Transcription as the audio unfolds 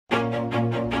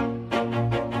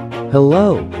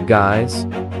Hello, guys.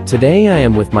 Today I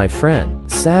am with my friend,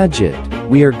 Sajid.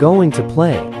 We are going to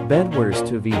play BEDWARS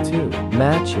 2v2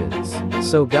 matches.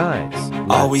 So guys,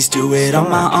 always do it on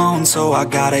my own, so I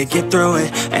gotta get through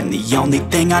it. And the only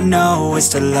thing I know is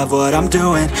to love what I'm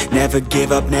doing. Never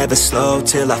give up, never slow,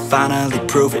 till I finally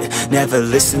prove it. Never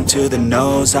listen to the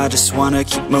no's, I just wanna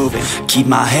keep moving. Keep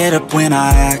my head up when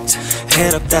I act,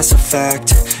 head up, that's a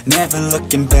fact. Never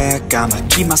looking back, I'ma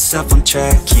keep myself on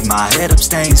track. Keep my head up,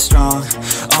 staying strong,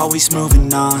 always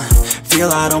moving on. Feel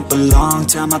I don't belong,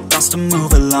 tell my thoughts to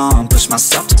move along. Push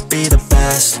myself to be the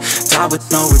best, die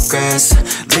with no regrets.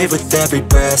 Live with every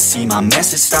breath, see my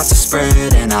message start to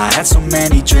spread. And I had so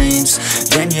many dreams,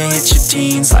 then you hit your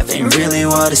teens. Life ain't really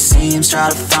what it seems, try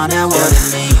to find out what it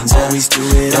means. Always do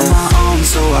it on my own,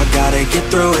 so I gotta get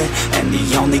through it. And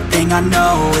the only thing I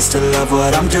know is to love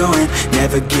what I'm doing.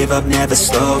 Never give up, never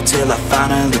slow, till I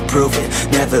finally prove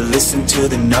it. Never listen to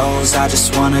the no's, I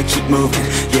just wanna keep moving.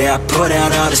 Yeah, I put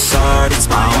out all this art, it's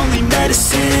my only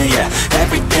medicine. Yeah,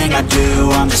 everything I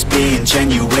do, I'm just being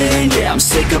genuine. Yeah, I'm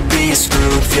sick of being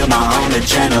screwed, feel my own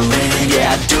adrenaline.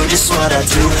 Yeah, I do just what I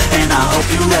do, and I hope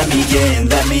you let me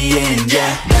in,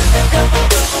 yeah.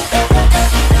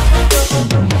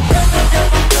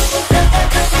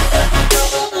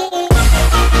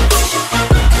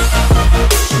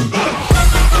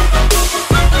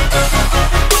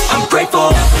 I'm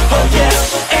grateful, oh yeah,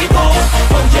 able,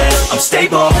 oh yeah, I'm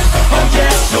stable, oh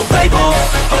yeah, no label,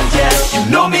 oh yeah, you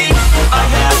know me, I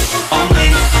have only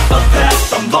a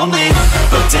path, I'm lonely,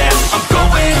 but damn, I'm going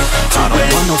to win. I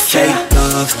don't want no fake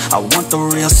love, I want the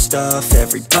real stuff.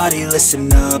 Everybody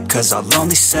listen up, cause I'll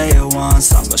only say it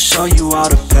once. I'm gonna show you all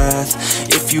the path,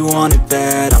 if you want it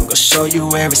bad. I'm gonna show you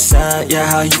where it's at, yeah,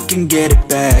 how you can get it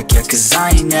back. Yeah, cause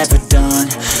I ain't never done,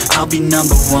 I'll be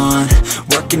number one.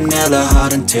 Working hella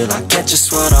hard until I get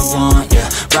just what I want, yeah.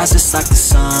 Rises like the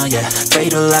sun, yeah,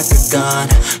 fatal like a gun.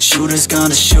 Shooter's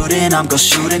gonna shoot and I'm gonna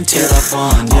shoot until I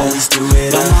won, yeah. Always do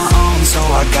it on my own, so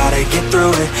I gotta get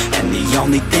through it. And the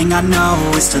only thing I know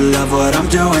is to love what I'm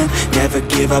doing. Never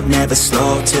give up, never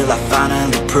slow, till I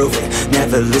finally prove it.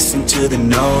 Never listen to the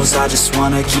no's, I just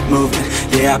wanna keep moving.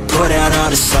 Yeah, I put out all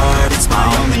this art, it's my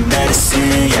only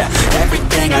medicine. Yeah,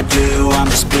 everything I do, I'm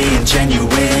just being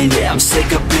genuine. Yeah, I'm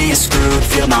sick of being screwed,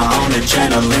 feel my own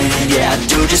adrenaline. Yeah, I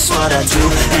do just what I do,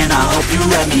 and I hope you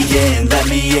let me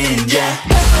in, yeah.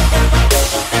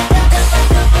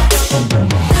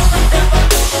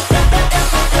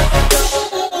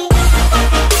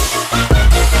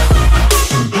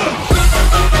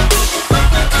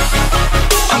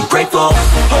 Grateful,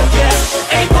 oh yeah,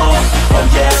 able, oh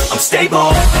yeah, I'm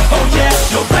stable, oh yeah,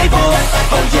 no label,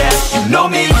 oh yeah, you know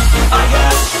me, I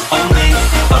have only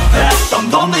a path,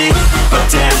 I'm lonely, but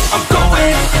damn, I'm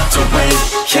going to win,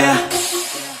 yeah.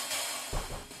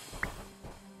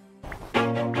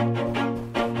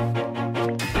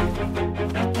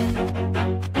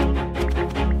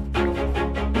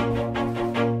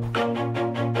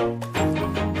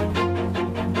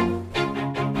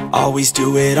 Always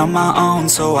do it on my own,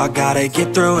 so I gotta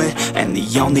get through it. And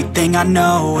the only thing I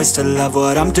know is to love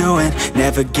what I'm doing.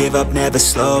 Never give up, never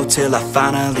slow, till I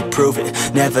finally prove it.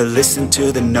 Never listen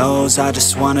to the no's, I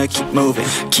just wanna keep moving.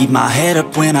 Keep my head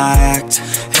up when I act,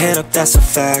 head up, that's a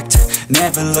fact.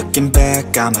 Never looking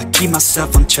back, I'ma keep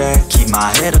myself on track. Keep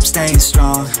my head up, staying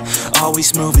strong,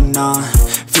 always moving on.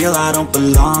 Feel I don't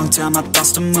belong, tell my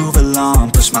thoughts to move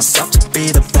along. Push myself to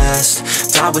be the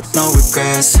best, die with no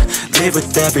regrets. Live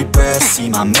with every breath, see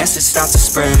my message start to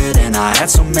spread. And I had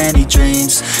so many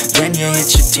dreams, then you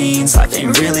hit your teens. Life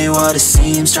ain't really what it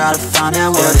seems, try to find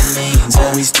out what it means.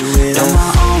 Always do it on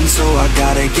my own, so I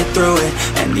gotta get through it.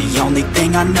 And the only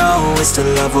thing I know is to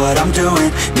love what I'm doing.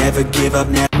 Never give up,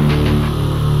 never.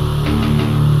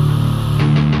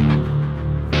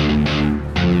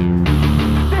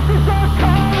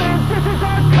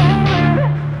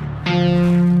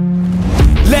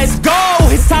 Let's go,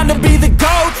 it's time to be the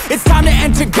GOAT. It's time to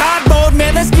enter God mode,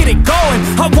 man, let's get it going.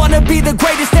 I wanna be the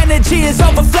greatest, energy is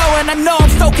overflowing. I know I'm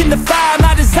stoking the fire,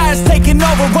 my desire's taking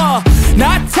over,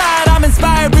 not tired, I'm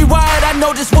inspired, rewired. I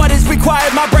know just what is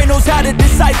required, my brain knows how to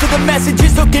decipher. The message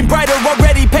is looking brighter,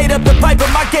 already paid up the piper.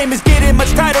 My game is getting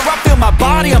much tighter, I feel my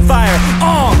body on fire,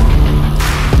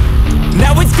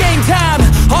 Now it's game time,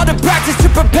 all the practice to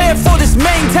prepare for this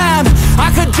main time.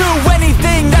 I could do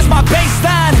anything, that's my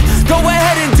baseline. Go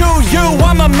ahead and do you,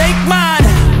 I'ma make mine.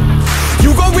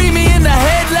 You gon' read me in the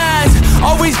headlines.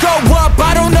 Always go up,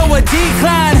 I don't know a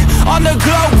decline. On the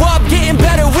glow up, getting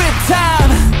better with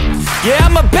time. Yeah,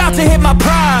 I'm about to hit my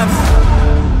prime.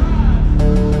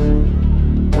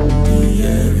 The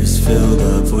air is filled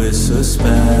up with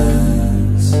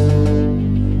suspense.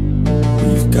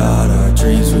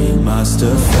 must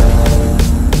have felt,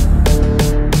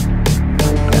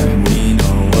 and we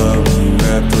know what we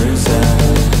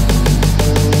represent.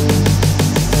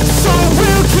 So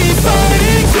we'll keep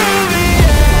fighting till the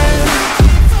end,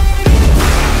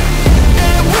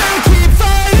 and we'll keep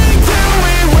fighting till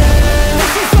we win.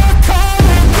 This is our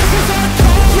calling, this is our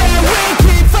calling. Yeah, we'll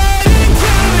keep fighting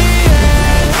till the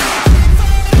end,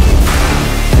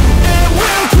 and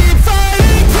we'll keep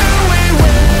fighting till we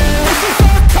win. This is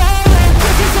our calling,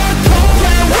 this is our calling.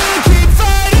 Yeah, we'll keep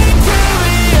fighting till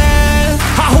the end.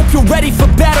 I hope you're ready for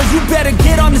battle, you better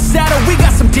get on the saddle. We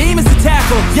got some demons to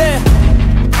tackle, yeah.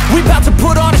 We bout to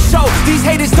put on a show. These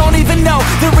haters don't even know,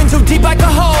 they're in too deep like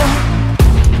a hole,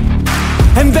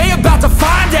 and they about to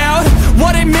find out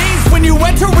what it means when you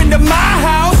enter into my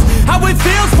house. How it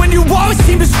feels when you always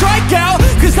seem to strike out.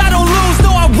 Cause I don't lose,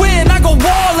 no I win, I go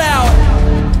all out.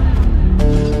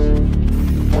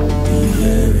 The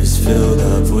air is filled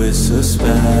up with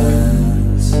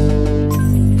suspense.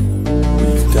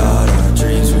 We've got our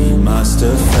dreams we must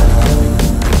have felt.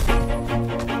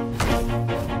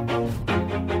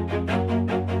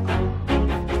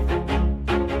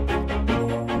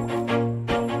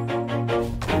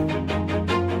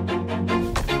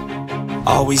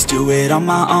 Always do it on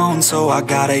my own, so I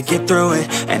gotta get through it.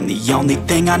 And the only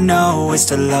thing I know is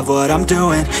to love what I'm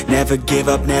doing. Never give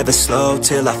up, never slow,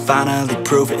 till I finally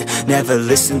prove it. Never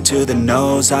listen to the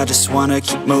no's, I just wanna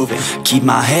keep moving. Keep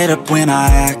my head up when I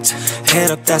act,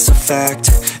 head up, that's a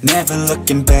fact. Never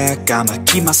looking back, I'ma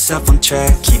keep myself on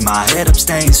track. Keep my head up,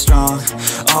 staying strong,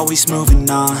 always moving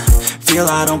on. Feel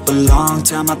I don't belong,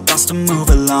 tell my thoughts to move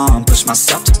along. Push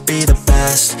myself to be the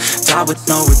best, die with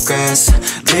no regrets.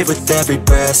 Live with every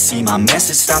breath, see my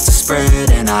message start to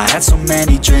spread. And I had so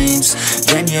many dreams,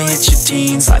 then you hit your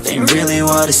teens. Life ain't really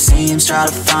what it seems, try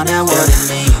to find out what it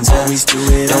means. Always do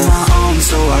it on my own,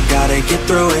 so I gotta get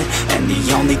through it. And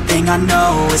the only thing I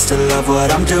know is to love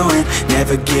what I'm doing.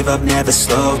 Never give up, never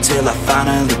slow, till I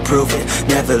finally prove it.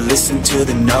 Never listen to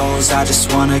the no's, I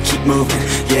just wanna keep moving.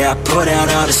 Yeah, I put out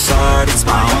all this art, it's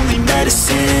my only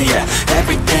medicine. Yeah,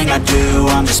 everything I do,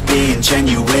 I'm just being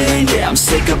genuine. Yeah, I'm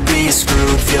sick of being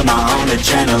screwed, feel my own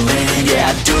adrenaline.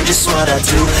 Yeah, I do just what I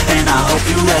do, and I hope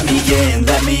you let me in,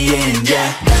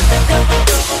 yeah.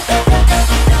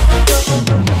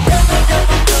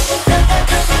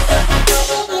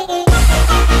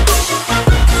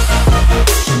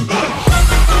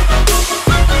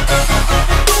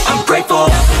 I'm grateful,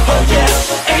 oh yeah,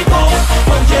 able,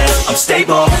 oh yeah, I'm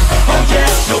stable, oh yeah,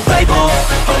 no label,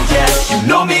 oh yeah, you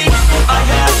know me, I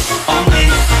have only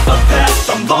a path,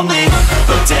 I'm lonely,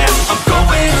 but damn, I'm going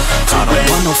to win. I don't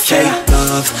want no fake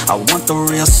love, I want the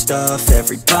real stuff.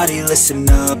 Everybody listen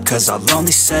up, cause I'll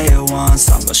only say it once.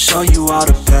 I'm gonna show you all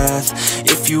the path,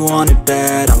 if you want it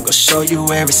bad. I'm gonna show you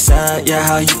where it's at, yeah,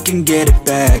 how you can get it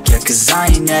back. Yeah, cause I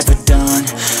ain't never done,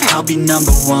 I'll be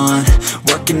number one.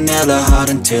 Working hella hard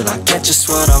until I get just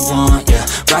what I want, yeah.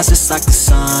 Rises like the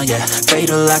sun, yeah,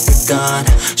 fatal like a gun.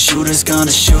 Shooters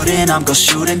gonna shoot and I'm gonna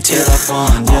shoot until I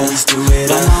won, yeah. Always do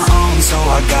it on my own, so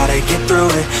I gotta get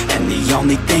through it. And the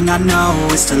only thing I know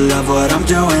is to love what I'm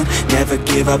doing. Never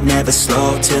give up, never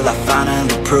slow, till I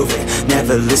finally prove it.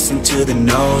 Never listen to the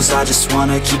no's, I just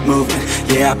wanna keep moving.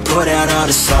 Yeah, I put out all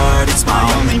this art, it's my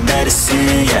only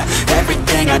medicine. Yeah,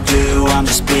 everything I do, I'm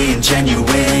just being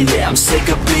genuine. Yeah, I'm sick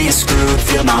of being screwed,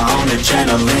 feel my own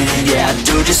adrenaline. Yeah, I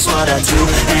do just what I do,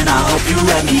 and I hope you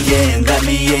let me in,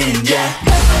 yeah.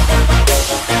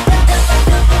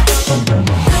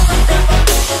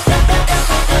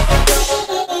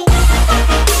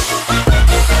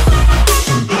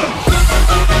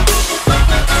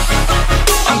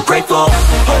 I'm grateful,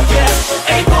 oh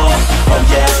yeah, able, oh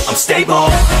yeah, I'm stable,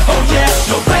 oh yeah,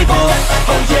 no label,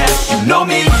 oh yeah, you know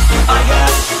me, I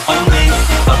have only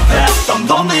a path, I'm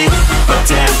lonely, but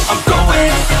damn, I'm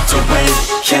going to win,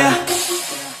 yeah.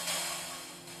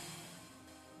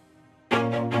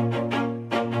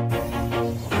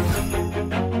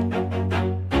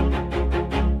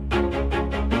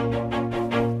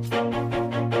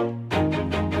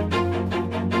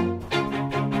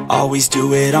 Always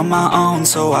do it on my own,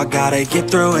 so I gotta get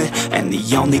through it. And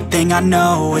the only thing I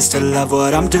know is to love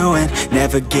what I'm doing.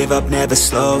 Never give up, never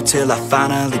slow, till I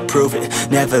finally prove it.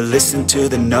 Never listen to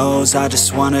the no's, I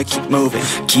just wanna keep moving.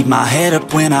 Keep my head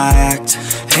up when I act,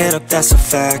 head up, that's a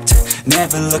fact.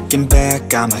 Never looking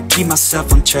back, I'ma keep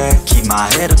myself on track. Keep my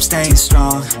head up, staying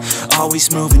strong,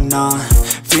 always moving on.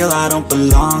 Feel I don't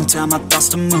belong, tell my thoughts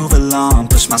to move along.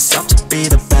 Push myself to be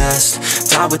the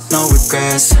best, die with no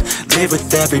regrets. Live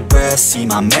with every breath, see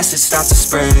my message start to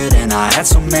spread. And I had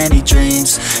so many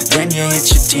dreams, then you hit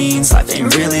your teens. Life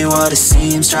ain't really what it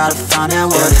seems, try to find out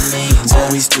what it means.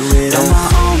 Always do it on my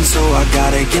own, so I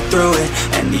gotta get through it.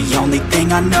 And the only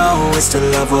thing I know is to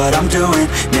love what I'm doing.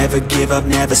 Never give up,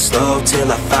 never slow, till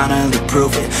I finally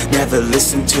prove it. Never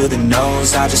listen to the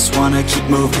no's, I just wanna keep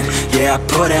moving. Yeah, I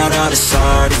put out all this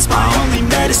art, it's my only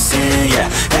medicine. Yeah,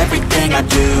 everything I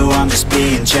do, I'm just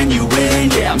being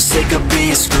genuine. Yeah, I'm sick of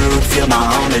being screwed, feel my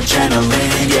own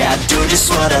adrenaline. Yeah, I do just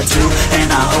what I do,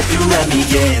 and I hope you let me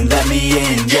in,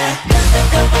 yeah.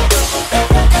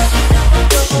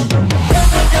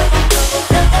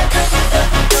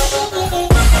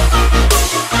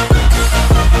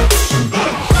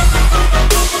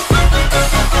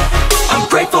 I'm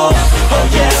grateful, oh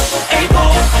yeah,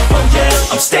 able, oh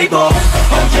yeah, I'm stable,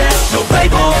 oh yeah, no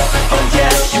label, oh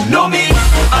yeah, you know me,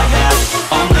 I have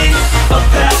only a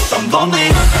path, I'm lonely,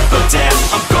 but damn,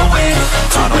 I'm going to win.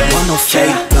 I don't want no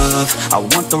fake love, I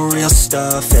want the real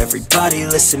stuff. Everybody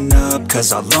listen up,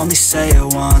 cause I'll only say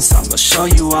it once. I'm gonna show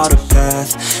you all the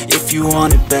path, if you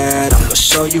want it bad. I'm gonna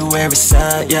show you where it's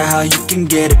at, yeah, how you can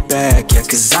get it back. Yeah,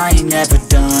 cause I ain't never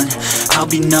done, I'll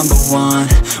be number one.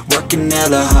 Working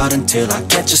hella hard until I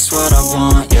get just what I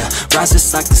want, yeah.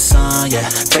 Rises like the sun, yeah,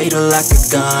 fatal like a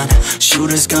gun.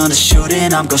 Shooter's gonna shoot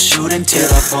and I'm gonna shoot until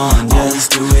I won, yeah. Always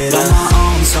do it on my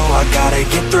own, so I gotta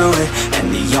get through it.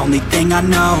 And the only thing I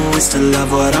know is to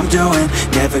love what I'm doing.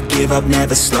 Never give up,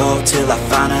 never slow, till I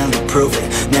finally prove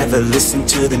it. Never listen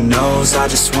to the no's, I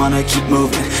just wanna keep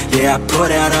moving. Yeah, I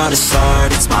put out all this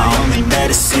art, it's my only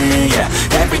medicine. Yeah,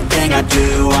 everything I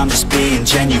do, I'm just being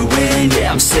genuine.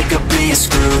 Yeah, I'm sick of being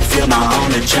screwed, feel my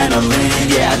own adrenaline.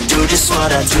 Yeah, I do just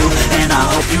what I do, and I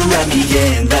hope you let me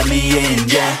in,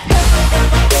 yeah.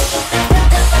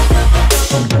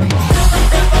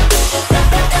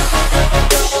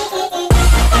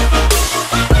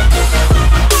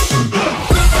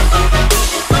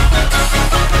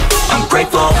 I'm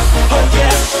grateful, oh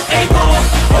yeah, able,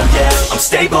 oh yeah, I'm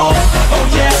stable, oh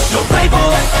yeah, no label,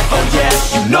 oh yeah,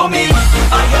 you know me,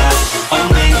 I have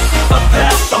only a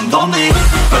path, I'm lonely,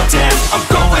 but damn, I'm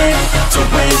going to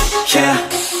win, yeah.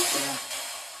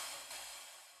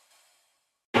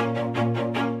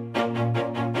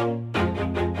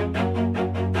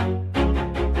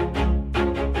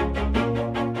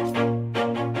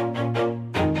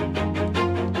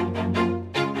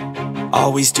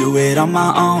 Always do it on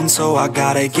my own, so I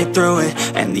gotta get through it.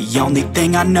 And the only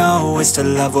thing I know is to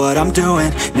love what I'm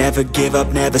doing. Never give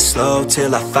up, never slow,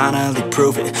 till I finally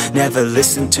prove it. Never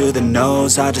listen to the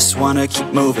no's, I just wanna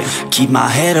keep moving. Keep my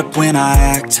head up when I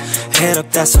act, head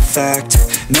up, that's a fact.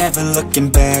 Never looking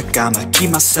back, I'ma keep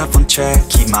myself on track.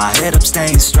 Keep my head up,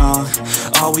 staying strong,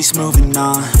 always moving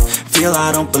on. Feel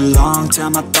I don't belong, tell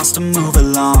my thoughts to move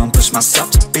along. Push myself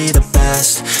to be the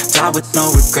best, die with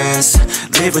no regrets.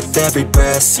 Live with every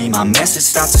breath, see my message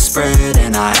start to spread.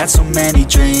 And I had so many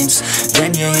dreams,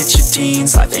 then you hit your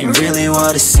teens. Life ain't really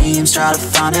what it seems, try to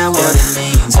find out what it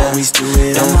means. Always do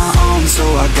it on my own, so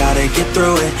I gotta get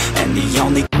through it. And the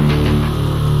only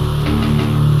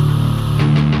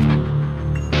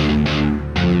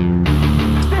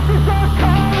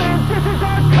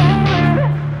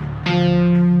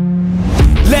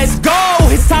Let's go,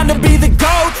 it's time to be the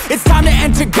GOAT. It's time to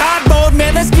enter God mode,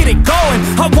 man, let's get it going.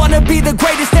 I wanna be the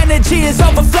greatest, energy is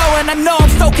overflowing. I know I'm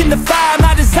stoking the fire,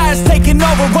 my desire's taking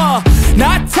over,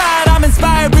 not tired, I'm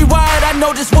inspired, rewired. I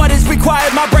know just what is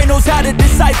required, my brain knows how to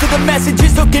decipher. The message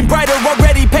is looking brighter,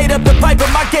 already paid up the piper.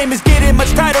 My game is getting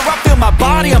much tighter, I feel my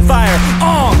body on fire,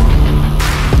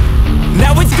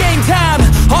 Now it's game time,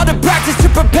 all the practice to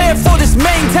prepare for this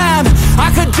main time.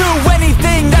 I could do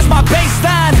anything, that's my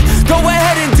baseline. Go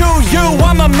ahead and do you,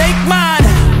 I'ma make mine.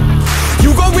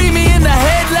 You gon' read me in the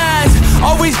headlines.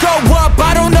 Always go up,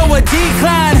 I don't know a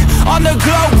decline. On the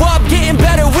glow up, getting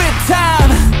better with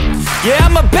time. Yeah,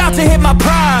 I'm about to hit my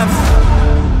prime.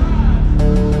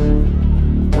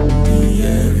 The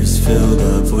air is filled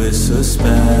up with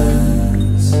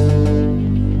suspense.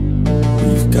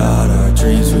 We've got our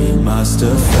dreams we must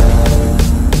defend,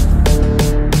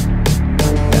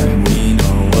 and we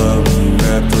know what we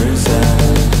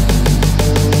represent.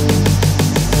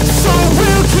 So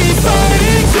we'll keep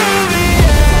fighting till the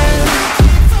end,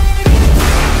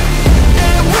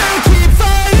 and we'll keep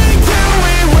fighting till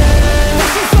we win.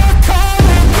 This is our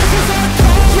calling, this is our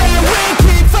calling. Yeah, we'll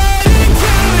keep fighting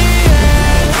till the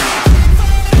end,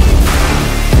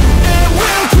 and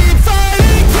we'll keep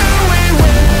fighting till we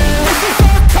win. This is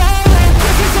our calling,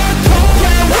 this is our calling.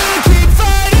 Yeah, we'll keep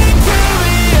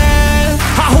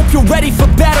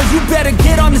you better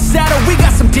get on the saddle. We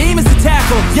got some demons to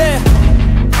tackle, yeah.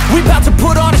 We about to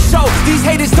put on a show. These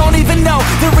haters don't even know,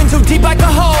 they're in too deep like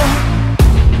a hole.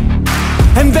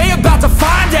 And they about to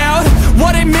find out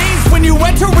what it means when you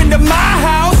enter into my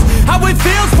house. How it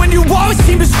feels when you always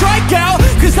seem to strike out.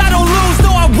 Cause I don't lose,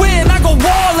 no I win, I go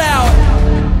all out.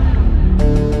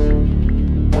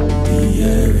 The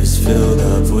air is filled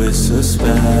up with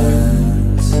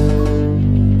suspense.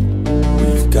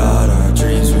 We've got our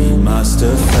dreams we must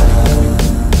defend.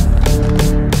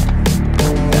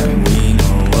 And we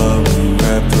know what we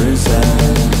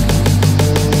represent.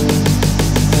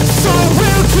 So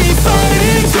we'll keep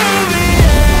fighting till the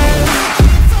end.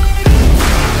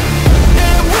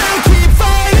 And we'll keep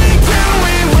fighting till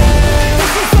we win.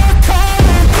 This is our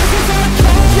calling, this is our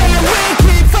calling. Yeah, we'll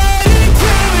keep fighting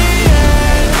till the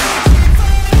end.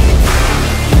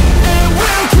 And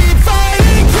we'll keep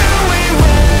fighting till we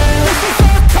win. This is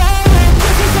our calling,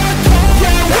 this is our calling.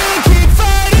 Yeah, we'll keep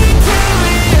fighting till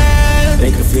the end.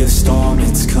 They can feel the storm,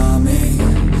 it's coming.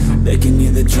 They can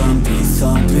hear the drum beat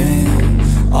thumping.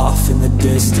 Off in the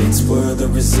distance, we're the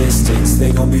resistance.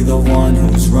 They gon' be the one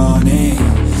who's running.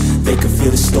 They can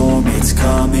feel the storm, it's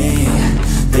coming.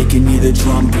 They can hear the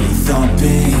drum beat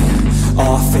thumping.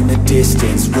 Off in the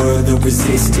distance, we're the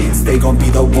resistance. They gon' be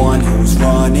the one who's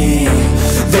running.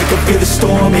 They can feel the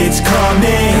storm, it's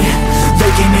coming.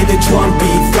 They can hear the drum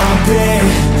beat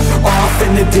thumping. Off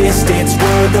in the distance,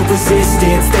 we're the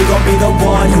resistance. They gon' be the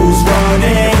one who's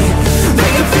running.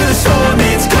 They can feel the storm,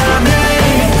 it's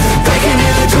coming. They can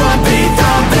hear the drum beat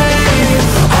thumping.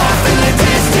 Off in the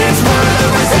distance, we're the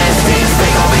resistance.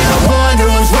 They gon' be the one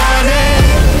who's running.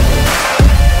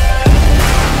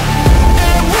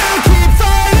 And we'll keep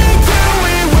fighting till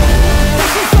we win.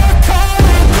 This is our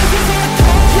calling, this is our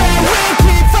calling. Yeah, we'll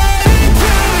keep fighting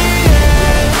till the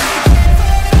end.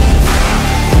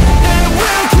 And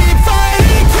we'll keep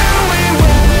fighting till we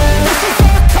win. This is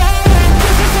our calling,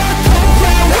 this is our calling.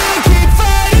 Yeah, we'll keep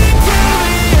fighting till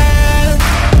the end.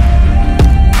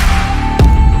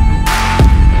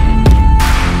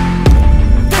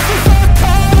 This is our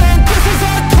calling, this is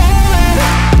our calling. This is our calling, this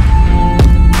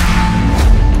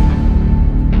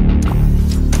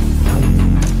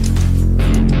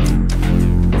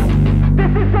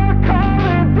is our calling.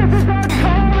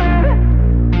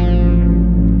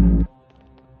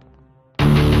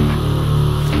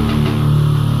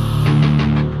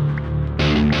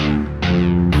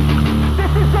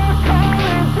 This is our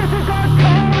calling, this is our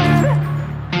calling.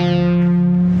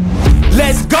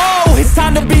 Let's go, it's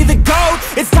time to be the GOAT.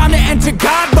 It's time to enter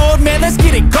God mode, man, let's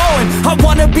get it going. I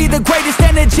wanna be the greatest,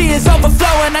 energy is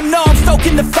overflowing. I know I'm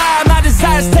stoking the fire, my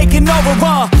desire's taking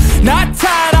over, not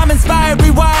tired, I'm inspired,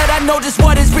 rewired. I know just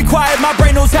what is required. My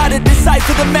brain knows how to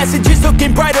decipher the messages,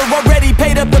 looking brighter. Already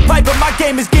paid up the pipe, but my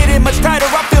game is getting much tighter.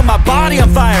 I feel my body on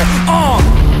fire,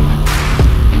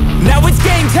 now it's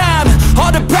game time.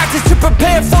 All the practice to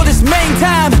prepare for this main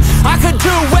time. I could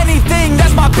do anything,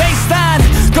 that's my baseline.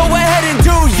 Go ahead and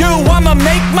do you, I'ma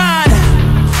make mine.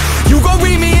 You gon'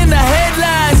 read me in the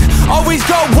headlines. Always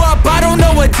go up, I don't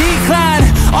know a decline.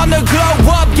 On the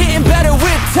glow up, getting better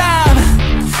with time.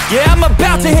 Yeah, I'm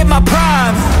about to hit my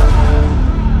prime.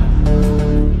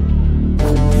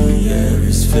 The air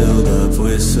is filled up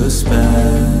with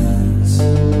suspense.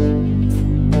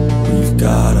 We've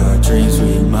got our dreams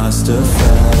we must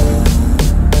defend.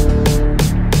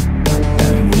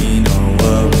 And we know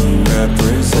what we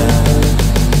represent.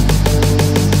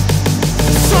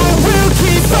 So we'll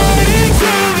keep fighting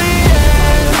till the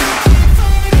end.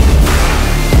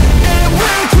 And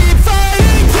we'll keep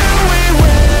fighting till we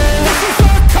win. This is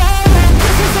our calling,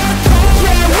 this is our calling.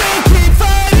 Yeah, we'll keep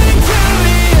fighting till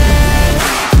the end.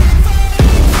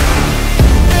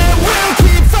 And we'll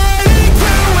keep fighting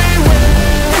till we win.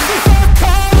 This is our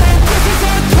calling, this is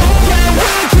our calling. Yeah,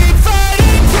 we'll keep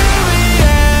fighting till the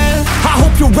end. I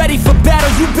hope you're ready for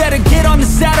battle, you better get on the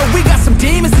saddle. We got some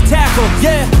demons to tackle,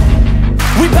 yeah.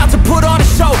 We about to put on a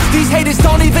show. These haters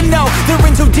don't even know, they're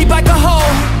in too deep like a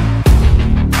hole.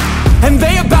 And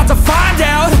they about to find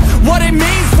out what it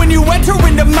means when you enter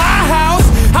into my house.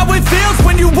 How it feels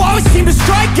when you always seem to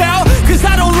strike out. Cause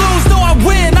I don't lose, no I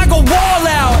win, I go all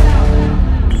out.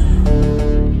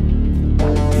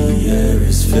 The air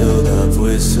is filled up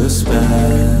with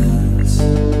suspense.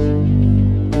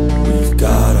 We've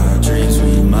got our dreams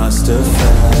we must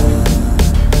defend.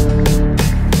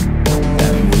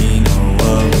 And we know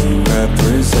what we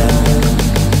represent.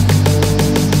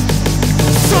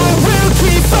 So we'll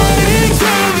keep fighting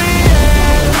till the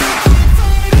end.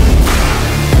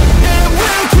 And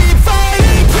we'll keep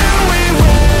fighting till we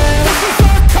win. This is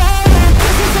our calling,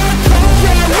 this is our calling.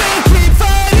 Yeah, we'll keep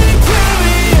fighting till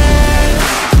the end.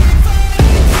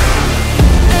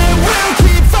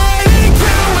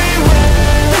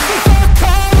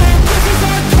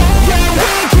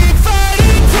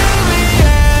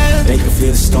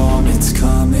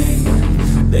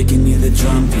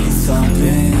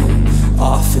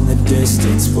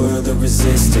 distance, we're the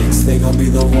resistance. They gon' be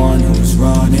the one who's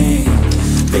running.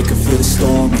 They can feel the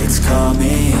storm, it's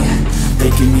coming. They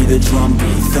can hear the drum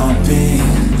beat thumping.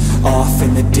 Off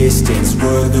in the distance,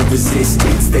 we're the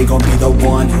resistance. They gon' be the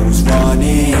one who's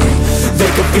running.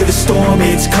 They can feel the storm,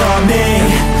 it's coming.